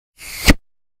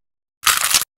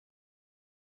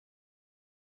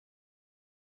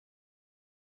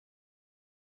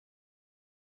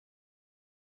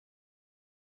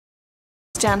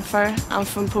Jennifer. I'm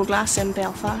from Poglass in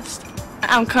Belfast.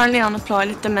 I'm currently unemployed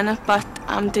at the minute, but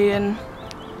I'm doing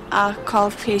a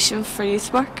qualification for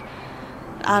youth work,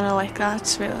 and I like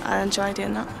that. I enjoy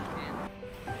doing that.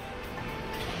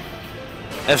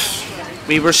 If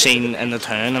we were seen in the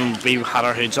town and we had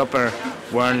our hoods up or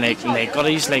wearing like night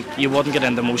goodies, like you wouldn't get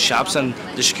into most shops and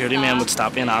the security men would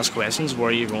stop you and ask questions, where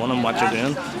are you going and what you're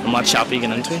doing and what shop you get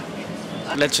into.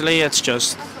 Literally it's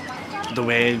just the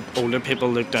way older people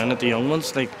look down at the young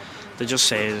ones, like they just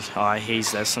say, oh,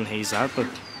 he's this and he's that, but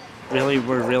really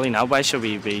we're really not. Why should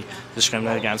we be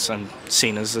discriminated against and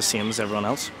seen as the same as everyone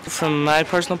else? From my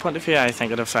personal point of view, I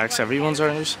think it affects everyone's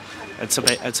earnings. It's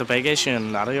a big issue in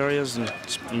a lot of areas, and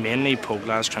it's mainly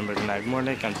Poglass, Trimberg and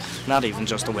Egmore, and not even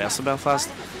just the west of Belfast,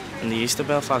 and the east of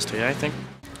Belfast too, I think.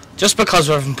 Just because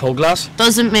we're from Poglass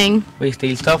doesn't mean we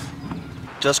steal stuff.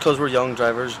 Just because we're young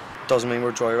drivers doesn't mean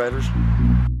we're joyriders.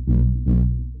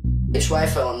 So I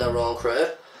fell in the wrong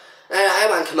crowd. I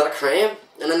went and committed a crime,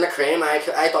 and in the crime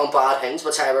I done bad things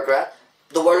which I regret.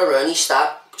 The world around you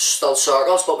still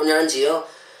circles, but when you're in jail,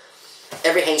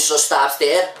 everything just stops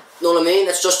dead. You know what I mean?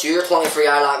 It's just you, you're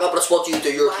 23-hour lockup, but it's what you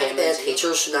do your time.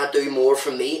 Teachers not do more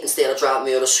for me instead of dropping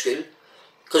me out of school.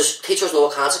 Because teachers know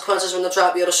consequences when they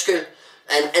drop you out of school.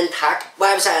 And in TAC,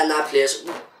 why was I in that place?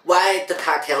 Why did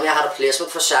TAC tell me I had a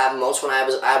placement for 7 months when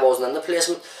I wasn't in the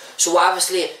placement? So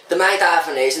obviously, my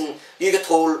definition, you get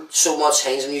told so much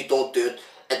things and you don't do it,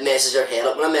 it messes your head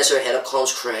up. When it messes your head up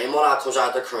comes crime. What comes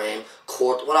after crime?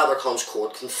 Court. What other comes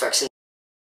court? Conviction.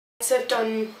 I've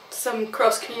done some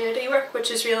cross-community work, which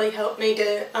has really helped me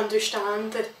to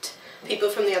understand that people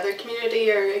from the other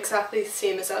community are exactly the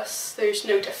same as us. There's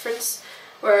no difference.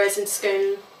 Whereas in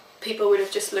school, people would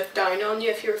have just looked down on you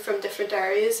if you were from different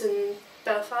areas in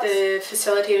Belfast. The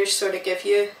facilitators sort of give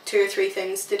you 2 or 3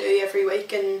 things to do every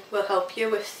week and will help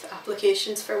you with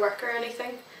applications for work or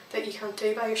anything that you can't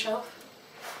do by yourself.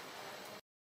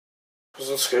 Because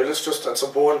in school it's a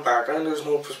boring background, there's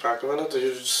no perspective in it.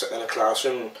 You just sit in a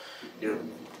classroom, you're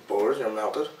bored, you're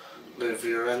melted. If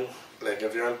you're in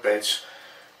Bytes,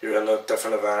 you're in a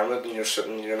different environment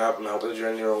and you're not melted, you're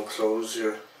in your own clothes,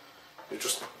 you're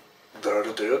just there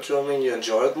to do it, you know what I mean? You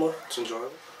enjoy it more, it's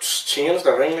enjoyable. It's changed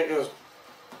everything, like,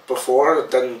 before it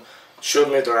didn't show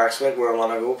me direction, like where I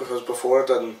want to go, because before I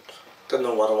didn't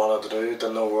know what I wanted to do,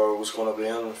 didn't know where I was going to be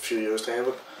in a few years time,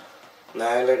 but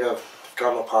now like I've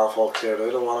got my path all cleared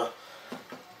out. I want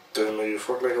to do my youth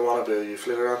work, like I want to be a youth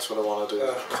leader, that's what I want to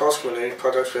do. Cross-community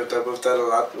projects we've did a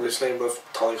lot recently with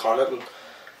Tully Cornet and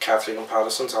Catholic and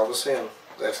Protestants obviously, and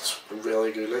it's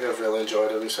really good, like I've really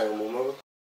enjoyed every single moment of it.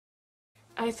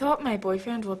 I thought my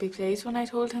boyfriend would be pleased when I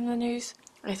told him the news.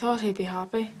 I thought he'd be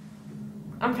happy.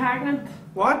 I'm pregnant.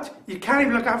 What? You can't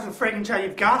even look after the friggin' child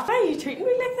you've got? Why are you treating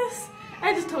me like this?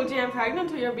 I just told you I'm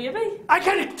pregnant with your baby. I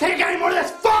can't take any more of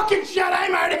this fucking shit.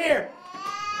 I'm out of here.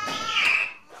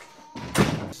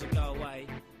 So go away,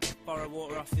 borrow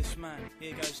water off this man.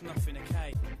 Here goes nothing,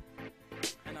 okay?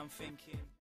 And I'm thinking.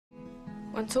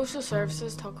 When social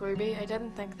services took Ruby, I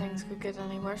didn't think things could get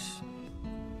any worse.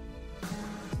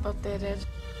 But they did.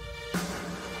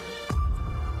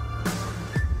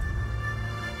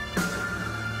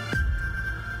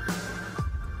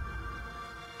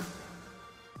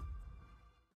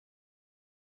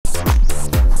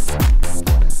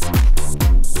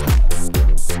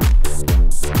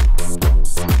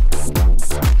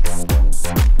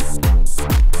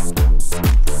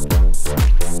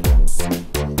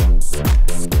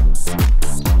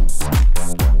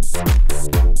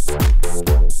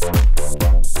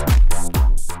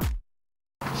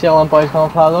 Chilling boys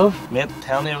gonna follow. Mate,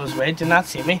 tell me I was right, did not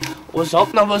see me. I was up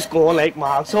and I was going like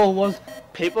mad, so it was,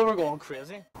 people were going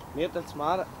crazy. Mate, that's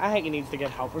mad. I think he needs to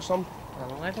get help or something. I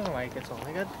don't know why he gets on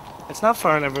like it. It's not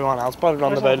fair on everyone else, but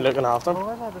running about looking after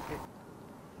him.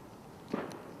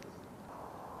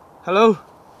 Hello?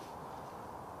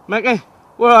 Mickey,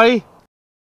 where are you?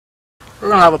 We're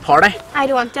gonna have a party. I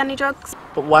don't want any drugs.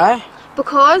 But why?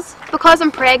 Because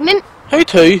I'm pregnant. Who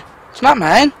to? It's not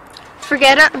mine.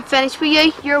 Forget it, I'm finished with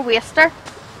you. You're a waster.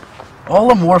 All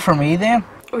the more for me then.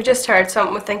 We just heard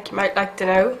something we think you might like to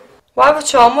know. Why, with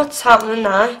Sean, what's happening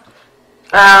now?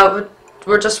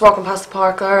 We're just walking past the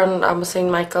park there and I was seeing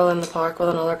Michael in the park with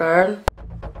another girl.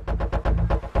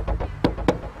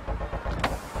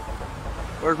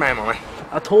 Where's my money?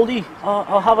 I told you,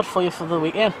 I'll have it for you for the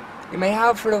weekend. You may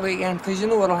have for the weekend, because you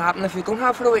know what'll happen if you don't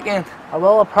have for the weekend. I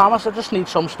will, I promise. I just need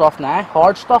some stuff now,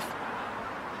 hard stuff.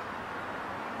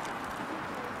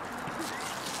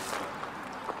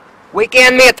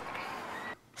 Weekend, mate!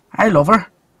 I love her.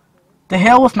 The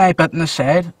hell with my bit in the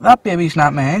side. That baby's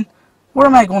not mine. Where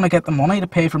am I going to get the money to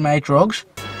pay for my drugs?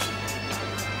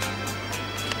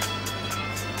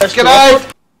 Let's get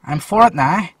out! I'm for it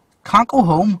now. Can't go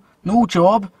home. No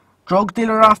job. Drug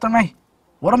dealer after me.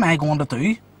 What am I going to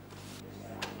do?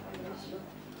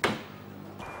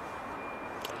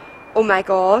 Oh my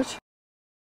god.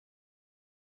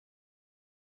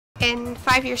 In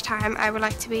 5 years' time, I would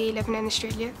like to be living in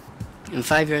Australia. In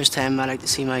 5 years' time, I'd like to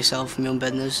see myself in my own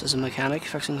business as a mechanic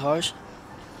fixing cars.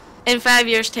 In 5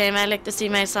 years' time, I'd like to see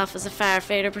myself as a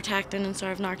firefighter protecting and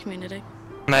serving our community.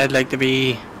 I'd like to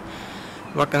be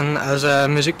working as a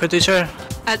music producer.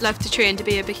 I'd love to train to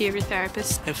be a behaviour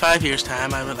therapist. In 5 years'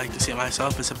 time, I would like to see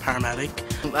myself as a paramedic.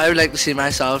 I would like to see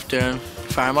myself doing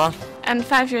fireman. In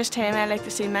 5 years' time, I'd like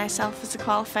to see myself as a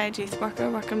qualified youth worker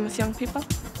working with young people.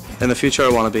 In the future, I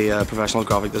want to be a professional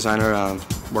graphic designer and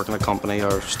work in a company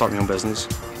or start my own business.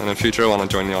 In the future, I want to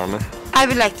join the army. I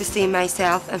would like to see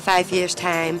myself in 5 years'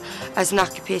 time as an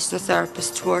occupational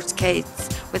therapist towards kids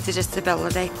with a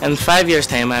disability. In 5 years'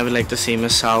 time, I would like to see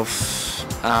myself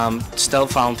still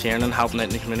volunteering and helping out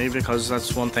in the community, because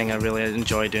that's one thing I really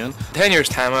enjoy doing. 10 years'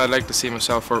 time, I'd like to see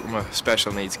myself working with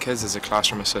special needs kids as a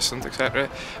classroom assistant, etc.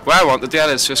 Why I want to do that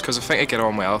is just because I think I get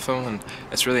on well with them and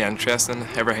it's really interesting.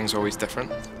 Everything's always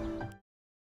different.